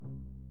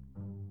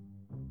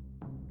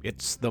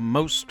It's the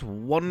most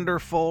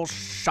wonderful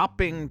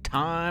shopping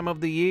time of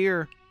the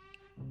year.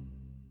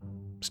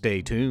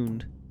 Stay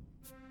tuned.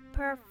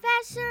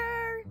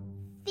 Professor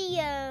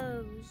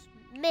Theo's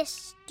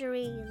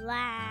Mystery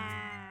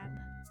Lab.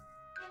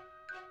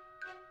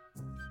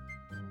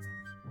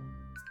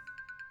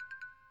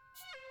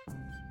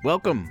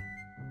 Welcome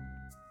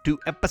to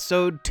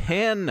episode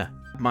 10.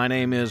 My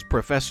name is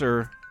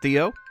Professor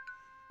Theo.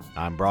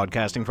 I'm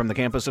broadcasting from the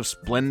campus of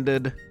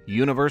Splendid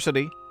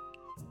University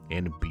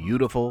in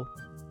beautiful,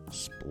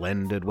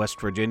 splendid West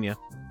Virginia,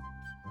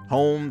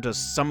 home to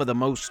some of the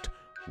most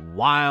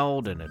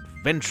wild and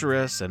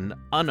adventurous and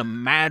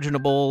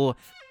unimaginable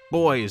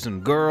boys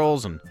and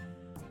girls and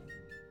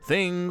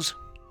things.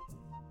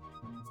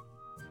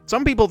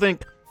 Some people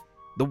think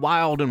the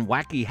wild and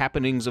wacky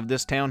happenings of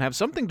this town have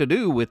something to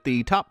do with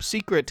the top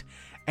secret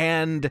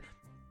and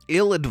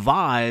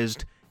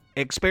ill-advised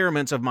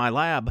experiments of my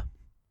lab.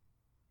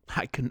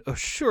 I can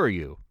assure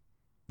you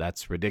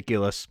that's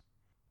ridiculous.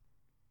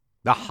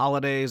 The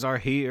holidays are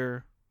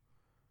here,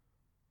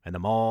 and the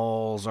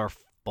malls are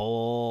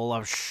full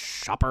of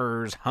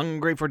shoppers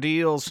hungry for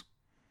deals.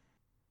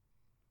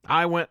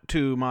 I went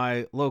to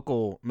my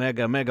local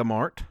Mega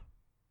Mart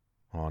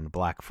on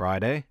Black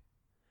Friday.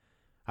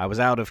 I was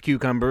out of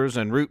cucumbers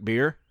and root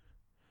beer.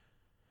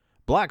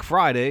 Black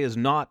Friday is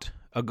not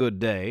a good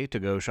day to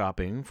go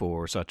shopping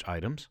for such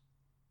items,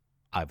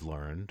 I've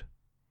learned.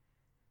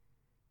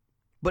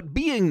 But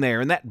being there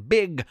in that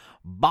big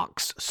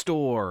box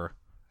store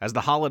as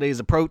the holidays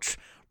approach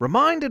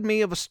reminded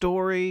me of a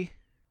story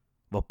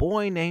of a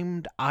boy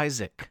named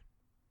Isaac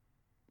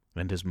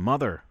and his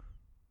mother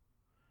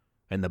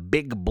and the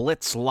big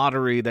Blitz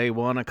lottery they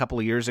won a couple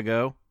of years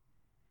ago.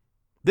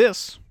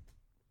 This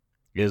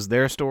is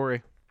their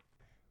story.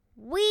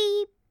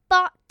 We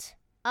bought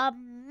a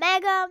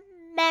Mega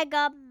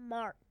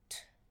Mart.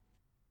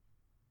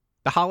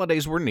 The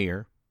holidays were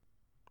near,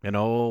 and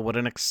oh, what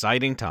an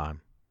exciting time.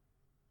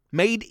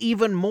 Made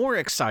even more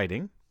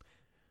exciting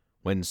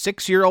when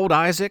 6-year-old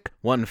Isaac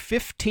won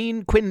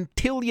 $15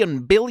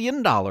 quintillion billion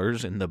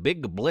in the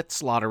big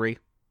Blitz lottery.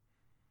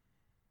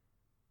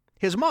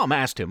 His mom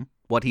asked him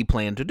what he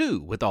planned to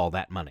do with all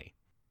that money.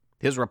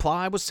 His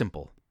reply was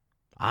simple: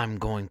 "I'm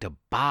going to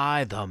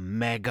buy the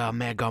Mega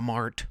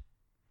Mart."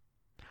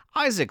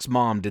 Isaac's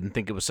mom didn't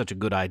think it was such a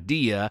good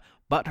idea,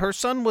 but her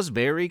son was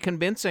very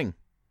convincing.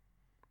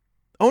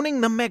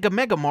 "Owning the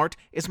Mega Mart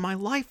is my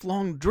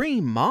lifelong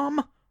dream,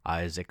 Mom,"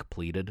 Isaac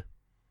pleaded.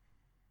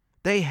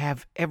 "They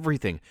have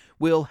everything.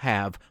 We'll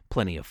have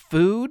plenty of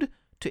food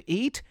to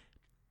eat.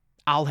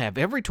 I'll have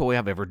every toy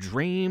I've ever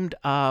dreamed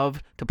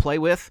of to play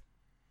with.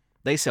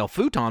 They sell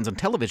futons and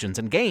televisions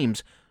and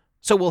games,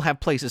 so we'll have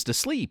places to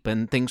sleep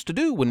and things to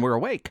do when we're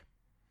awake."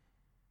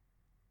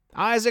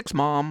 Isaac's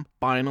mom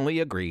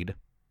finally agreed,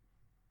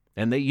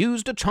 and they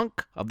used a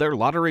chunk of their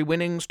lottery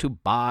winnings to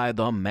buy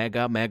the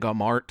Mega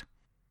Mart.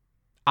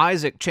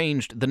 Isaac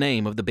changed the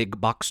name of the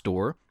big box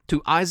store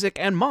to Isaac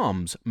and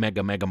Mom's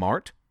Mega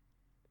Mart,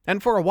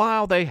 and for a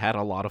while they had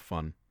a lot of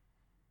fun.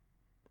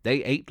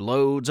 They ate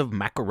loads of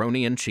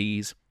macaroni and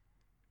cheese,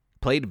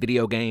 played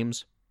video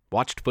games,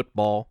 watched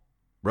football,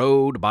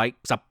 rode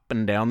bikes up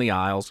and down the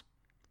aisles,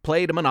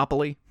 played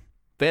Monopoly,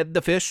 fed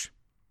the fish,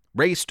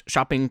 raced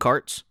shopping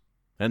carts,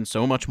 and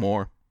so much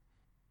more.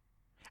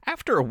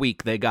 After a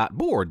week they got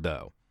bored,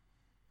 though.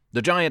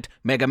 The giant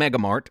Mega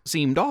Mart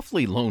seemed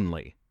awfully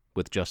lonely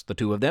with just the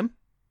two of them.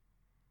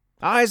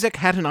 Isaac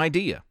had an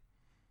idea.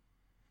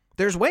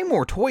 "There's way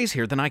more toys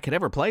here than I could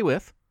ever play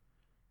with.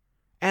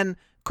 And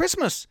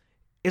Christmas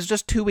is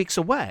just 2 weeks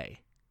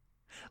away.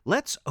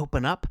 Let's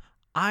open up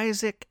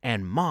Isaac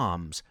and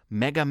Mom's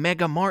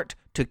Mega Mart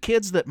to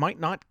kids that might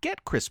not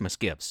get Christmas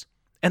gifts,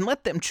 and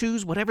let them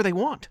choose whatever they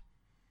want."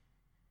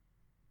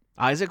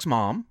 Isaac's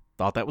mom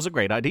thought that was a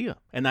great idea,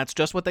 and that's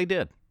just what they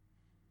did.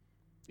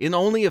 In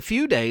only a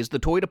few days, the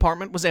toy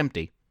department was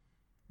empty,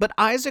 but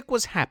Isaac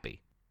was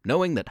happy,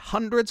 knowing that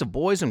hundreds of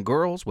boys and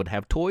girls would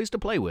have toys to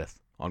play with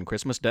on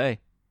Christmas Day.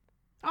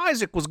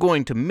 Isaac was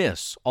going to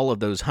miss all of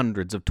those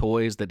hundreds of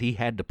toys that he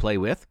had to play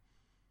with,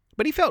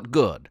 but he felt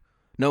good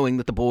knowing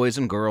that the boys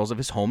and girls of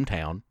his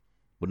hometown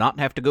would not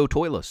have to go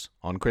toyless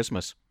on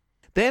Christmas.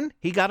 Then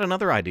he got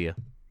another idea.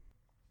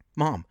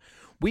 "Mom,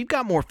 we've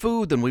got more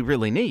food than we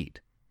really need.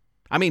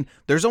 I mean,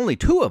 there's only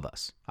 2 of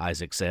us,"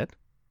 Isaac said.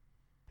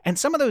 "And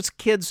some of those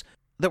kids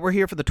that were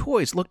here for the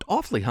toys looked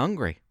awfully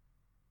hungry.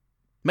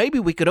 Maybe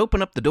we could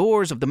open up the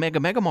doors of the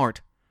Mega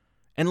Mart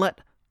and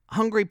let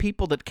hungry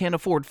people that can't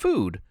afford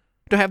food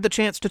to have the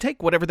chance to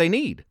take whatever they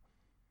need."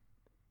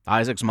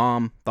 Isaac's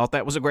mom thought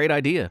that was a great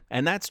idea,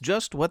 and that's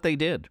just what they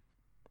did.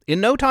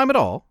 In no time at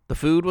all, the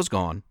food was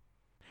gone.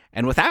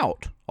 And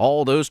without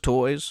all those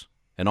toys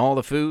and all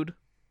the food,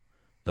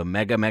 the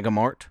Mega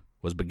Mart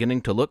was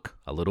beginning to look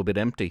a little bit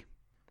empty.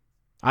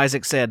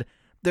 Isaac said,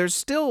 "There's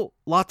still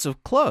lots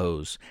of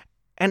clothes,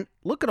 and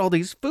look at all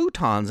these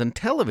futons and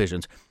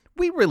televisions.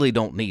 We really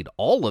don't need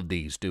all of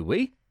these, do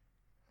we?"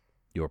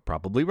 "You're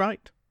probably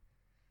right,"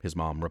 his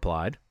mom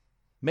replied.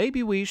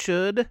 "Maybe we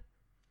should—"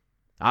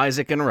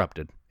 Isaac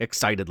interrupted,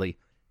 excitedly.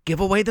 give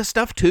away the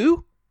stuff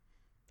too?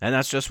 And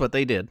that's just what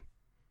they did.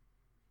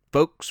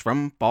 Folks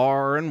from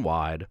far and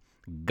wide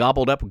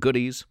gobbled up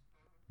goodies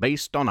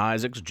based on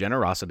Isaac's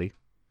generosity.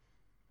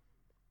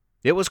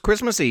 It was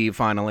Christmas Eve,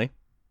 finally.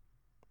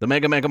 The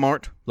Mega Mega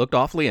Mart looked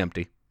awfully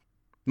empty.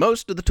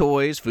 Most of the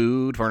toys,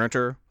 food,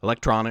 furniture,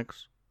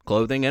 electronics,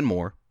 clothing, and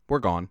more were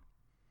gone.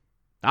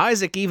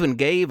 Isaac even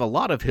gave a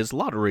lot of his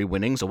lottery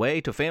winnings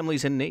away to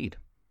families in need.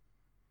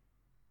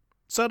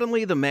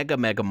 Suddenly, the Mega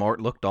Mega Mart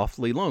looked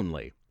awfully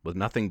lonely, with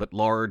nothing but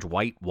large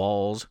white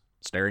walls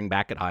staring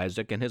back at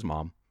Isaac and his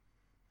mom.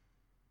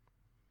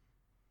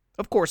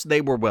 Of course,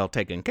 they were well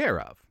taken care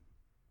of.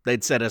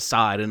 They'd set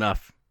aside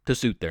enough to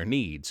suit their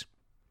needs.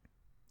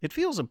 It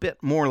feels a bit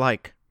more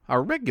like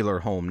our regular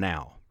home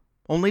now,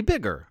 only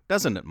bigger,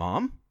 doesn't it,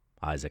 Mom?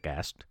 Isaac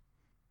asked.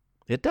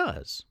 It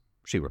does,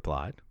 she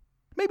replied.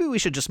 Maybe we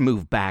should just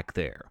move back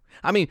there.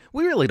 I mean,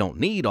 we really don't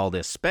need all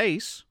this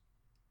space.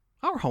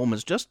 Our home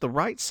is just the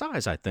right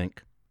size, I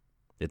think.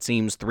 It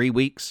seems 3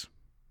 weeks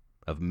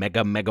of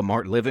Mega Mega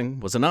Mart living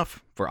was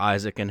enough for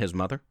Isaac and his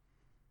mother.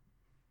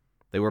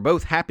 They were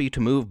both happy to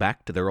move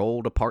back to their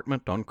old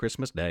apartment on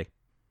Christmas Day.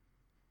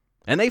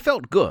 And they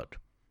felt good,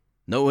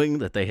 knowing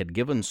that they had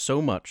given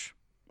so much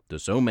to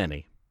so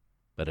many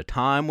at a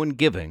time when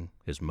giving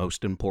is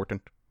most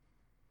important.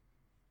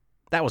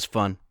 That was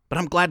fun, but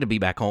I'm glad to be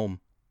back home,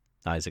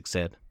 Isaac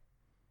said.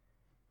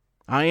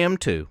 I am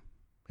too,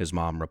 his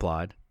mom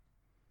replied.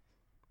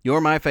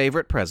 You're my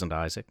favorite present,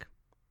 Isaac.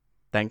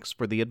 Thanks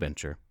for the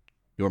adventure.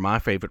 You're my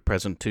favorite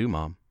present too,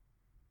 Mom.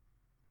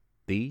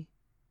 The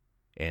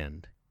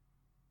end.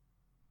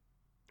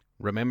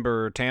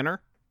 Remember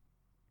Tanner?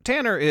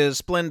 Tanner is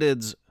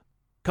Splendid's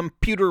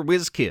computer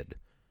whiz kid,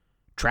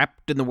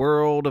 trapped in the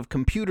world of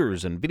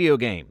computers and video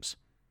games,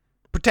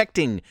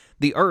 protecting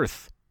the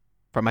Earth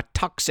from a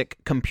toxic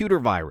computer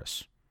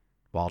virus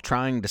while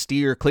trying to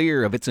steer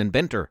clear of its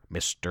inventor,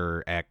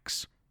 Mr.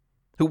 X,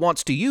 who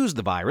wants to use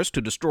the virus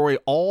to destroy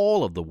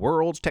all of the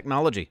world's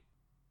technology.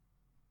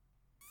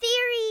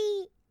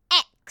 Theory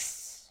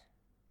X,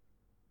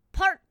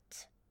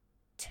 Part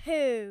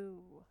 2.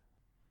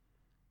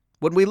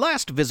 When we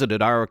last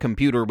visited our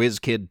computer whiz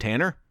kid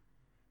Tanner,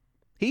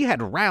 he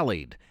had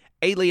rallied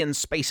alien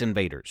space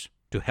invaders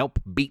to help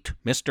beat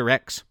Mr.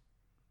 X.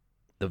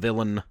 The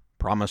villain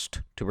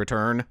promised to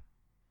return.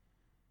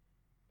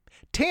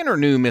 Tanner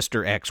knew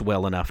Mr. X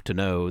well enough to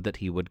know that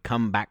he would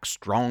come back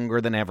stronger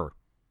than ever.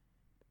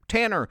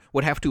 Tanner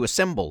would have to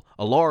assemble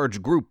a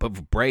large group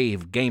of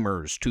brave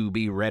gamers to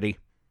be ready.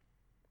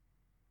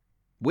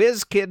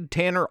 Whiz Kid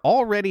Tanner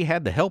already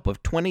had the help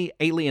of 20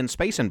 alien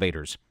space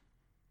invaders,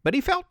 but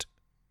he felt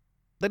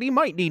that he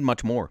might need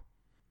much more.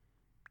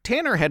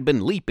 Tanner had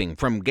been leaping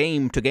from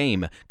game to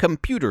game,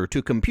 computer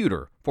to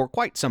computer, for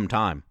quite some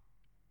time.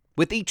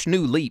 With each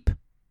new leap,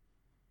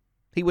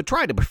 he would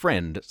try to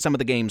befriend some of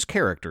the game's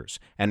characters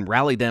and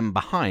rally them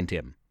behind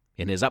him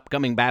in his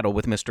upcoming battle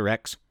with Mr.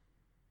 X.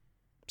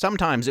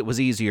 Sometimes it was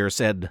easier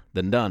said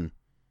than done.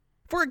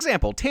 For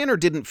example, Tanner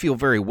didn't feel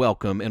very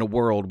welcome in a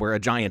world where a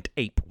giant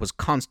ape was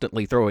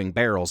constantly throwing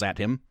barrels at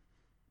him.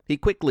 He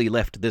quickly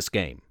left this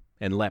game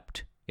and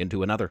leapt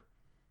into another.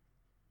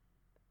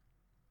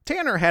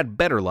 Tanner had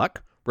better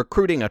luck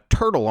recruiting a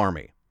turtle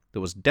army that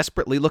was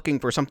desperately looking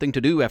for something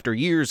to do after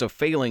years of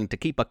failing to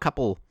keep a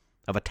couple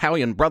of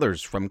Italian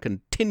brothers from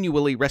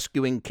continually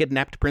rescuing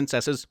kidnapped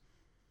princesses.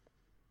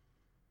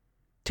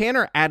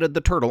 Tanner added the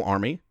turtle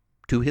army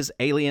to his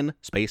alien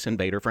space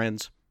invader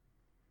friends.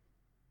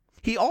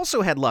 He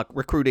also had luck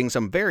recruiting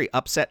some very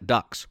upset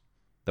ducks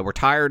that were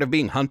tired of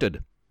being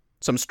hunted,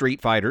 some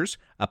street fighters,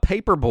 a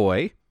paper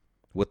boy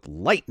with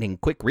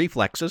lightning-quick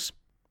reflexes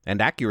and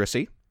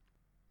accuracy,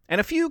 and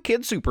a few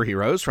kid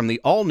superheroes from the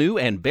all-new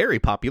and very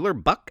popular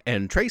Buck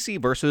and Tracy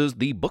vs.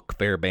 the Book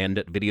Fair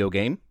Bandit video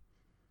game.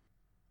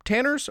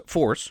 Tanner's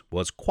force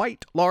was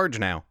quite large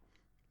now.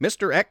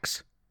 Mr.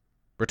 X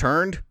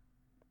returned,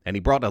 and he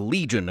brought a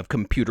legion of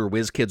computer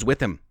whiz kids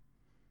with him.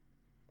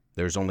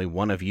 There's only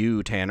one of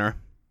you, Tanner.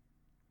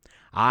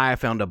 I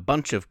found a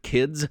bunch of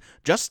kids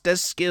just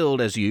as skilled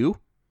as you.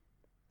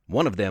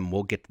 One of them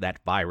will get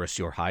that virus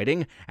you're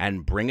hiding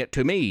and bring it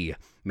to me.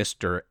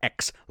 Mr.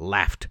 X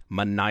laughed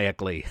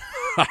maniacally.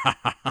 Ha ha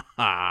ha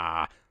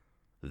ha.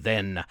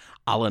 Then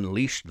I'll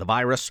unleash the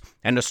virus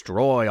and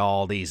destroy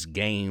all these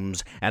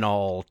games, and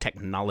all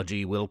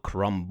technology will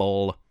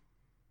crumble.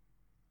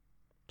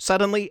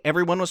 Suddenly,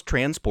 everyone was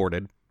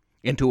transported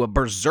into a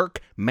berserk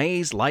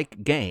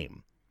maze-like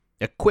game,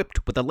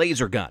 equipped with a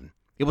laser gun.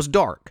 It was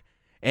dark,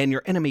 and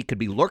your enemy could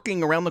be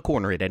lurking around the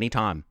corner at any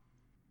time.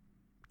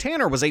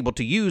 Tanner was able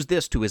to use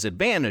this to his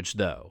advantage,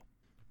 though.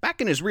 Back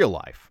in his real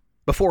life,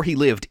 before he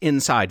lived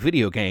inside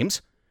video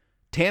games,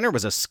 Tanner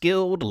was a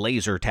skilled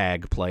laser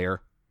tag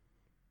player.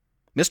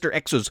 Mr.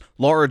 X's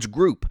large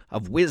group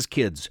of whiz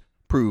kids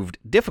proved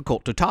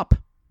difficult to top.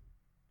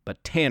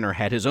 But Tanner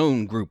had his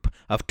own group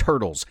of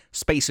turtles,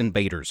 space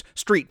invaders,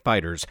 street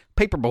fighters,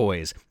 paper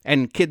boys,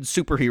 and kid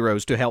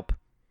superheroes to help.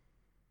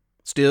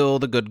 Still,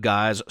 the good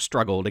guys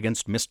struggled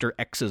against Mr.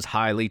 X's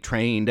highly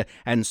trained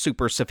and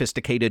super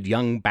sophisticated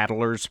young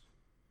battlers.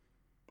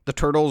 The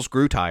turtles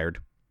grew tired.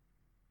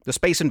 The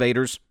space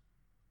invaders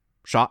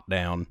shot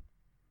down.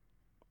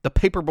 The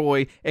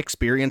Paperboy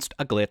experienced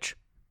a glitch.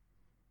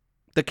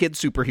 The kid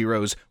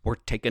superheroes were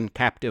taken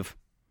captive.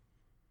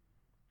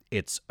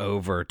 "It's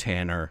over,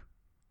 Tanner,"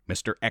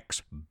 Mr.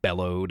 X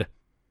bellowed.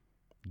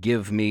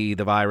 "Give me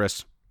the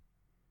virus.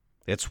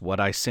 It's what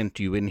I sent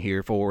you in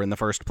here for in the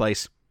first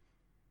place.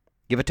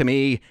 Give it to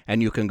me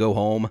and you can go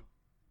home.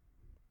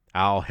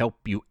 I'll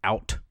help you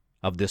out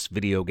of this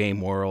video game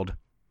world."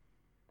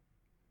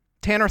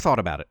 Tanner thought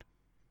about it.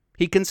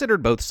 He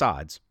considered both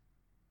sides.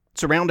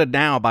 Surrounded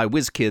now by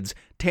whiz kids,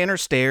 Tanner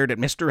stared at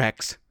Mr.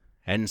 X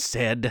and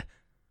said,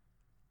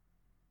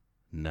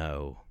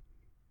 "No."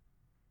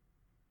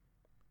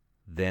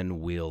 "Then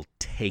we'll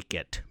take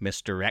it,"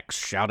 Mr. X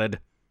shouted.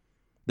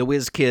 The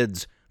whiz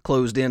kids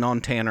closed in on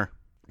Tanner.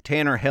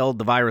 Tanner held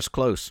the virus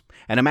close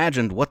and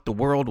imagined what the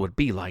world would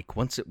be like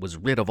once it was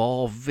rid of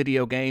all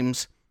video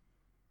games.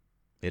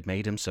 It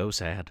made him so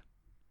sad.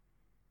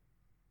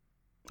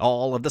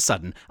 All of a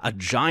sudden, a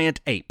giant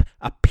ape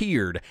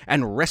appeared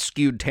and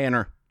rescued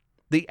Tanner.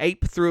 The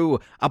ape threw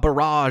a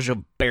barrage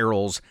of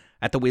barrels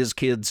at the whiz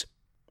kids.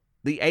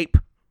 The ape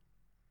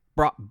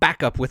brought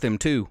backup with him,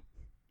 too.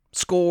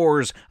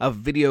 Scores of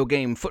video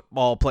game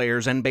football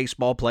players and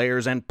baseball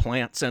players and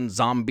plants and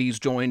zombies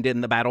joined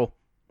in the battle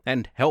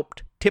and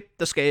helped tip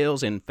the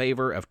scales in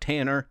favor of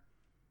Tanner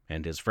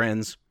and his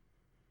friends.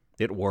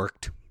 It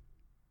worked.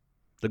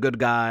 The good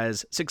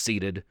guys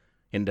succeeded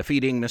in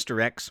defeating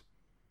Mr. X.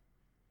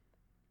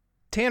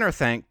 Tanner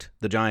thanked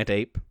the giant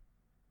ape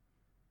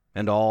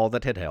and all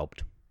that had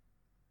helped.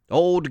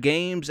 Old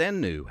games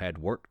and new had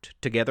worked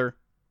together,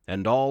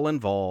 and all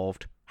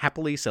involved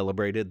happily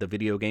celebrated the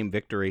video game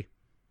victory.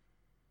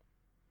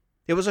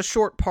 It was a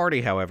short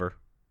party, however,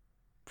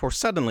 for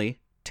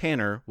suddenly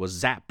Tanner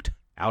was zapped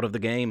out of the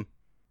game.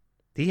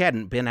 He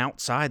hadn't been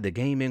outside the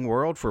gaming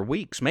world for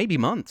weeks, maybe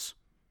months.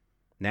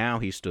 Now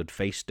he stood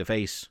face to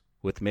face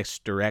with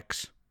Mr.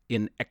 X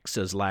in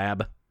X's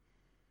lab.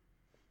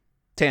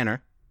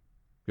 "Tanner,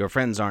 your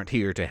friends aren't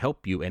here to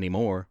help you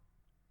anymore.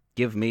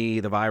 Give me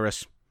the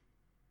virus."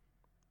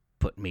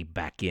 "Put me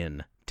back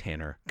in,"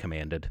 Tanner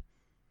commanded.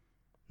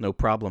 "No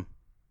problem.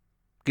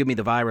 Give me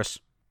the virus,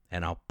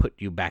 and I'll put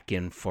you back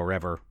in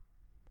forever.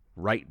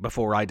 Right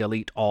before I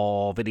delete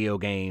all video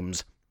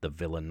games," the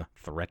villain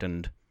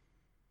threatened.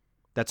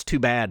 "That's too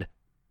bad,"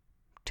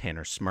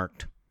 Tanner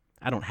smirked.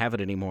 "I don't have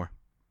it anymore.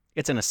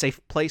 It's in a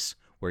safe place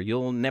where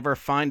you'll never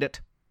find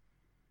it."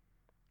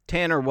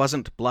 Tanner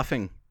wasn't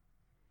bluffing.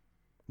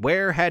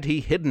 Where had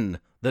he hidden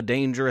the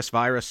dangerous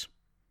virus?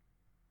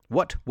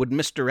 What would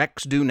Mr.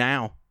 X do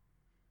now?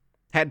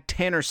 Had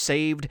Tanner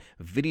saved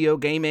video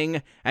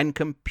gaming and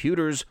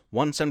computers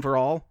once and for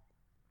all?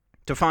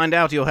 To find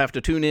out, you'll have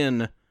to tune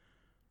in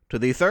to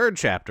the third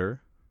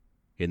chapter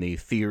in the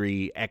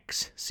Theory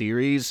X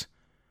series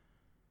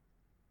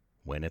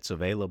when it's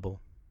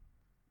available.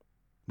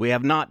 We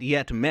have not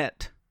yet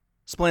met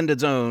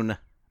Splendid's own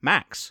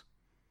Max,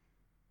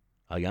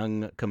 a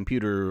young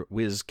computer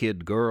whiz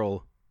kid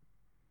girl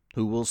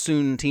who will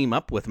soon team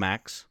up with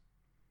Max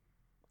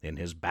in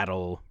his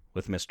battle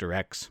with Mr.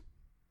 X.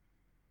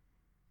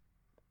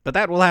 But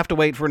that will have to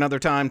wait for another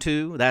time,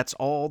 too. That's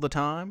all the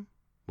time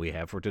we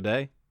have for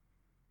today,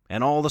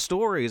 and all the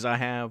stories I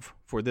have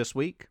for this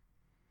week.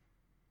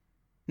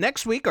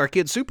 Next week, our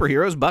kid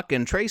superheroes, Buck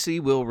and Tracy,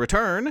 will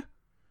return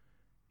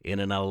in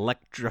an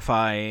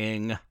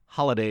electrifying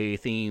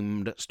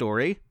holiday-themed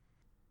story.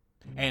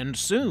 And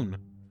soon,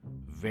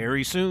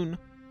 very soon,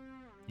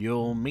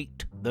 you'll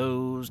meet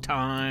those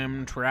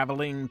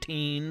time-traveling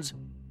teens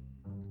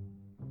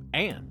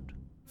and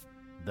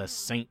the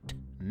St.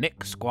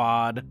 Nick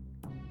Squad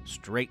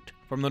straight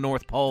from the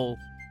North Pole.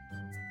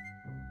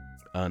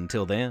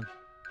 Until then.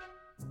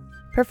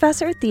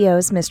 Professor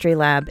Theo's Mystery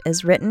Lab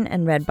is written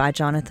and read by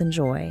Jonathan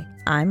Joy.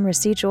 I'm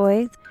Rissi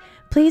Joy.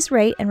 Please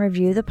rate and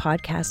review the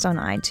podcast on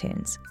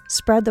iTunes.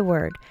 Spread the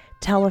word.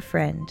 Tell a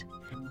friend.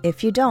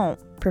 If you don't,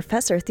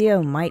 Professor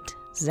Theo might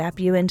zap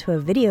you into a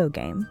video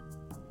game.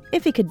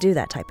 If he could do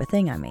that type of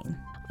thing, I mean.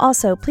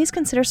 Also, please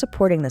consider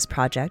supporting this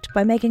project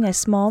by making a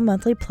small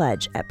monthly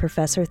pledge at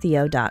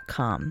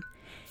ProfessorTheo.com.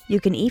 You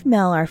can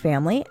email our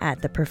family at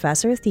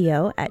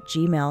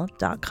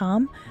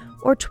theprofessortheo@gmail.com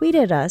or tweet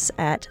at us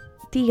at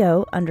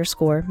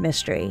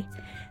Theo_mystery.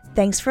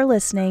 Thanks for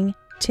listening.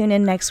 Tune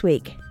in next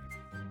week.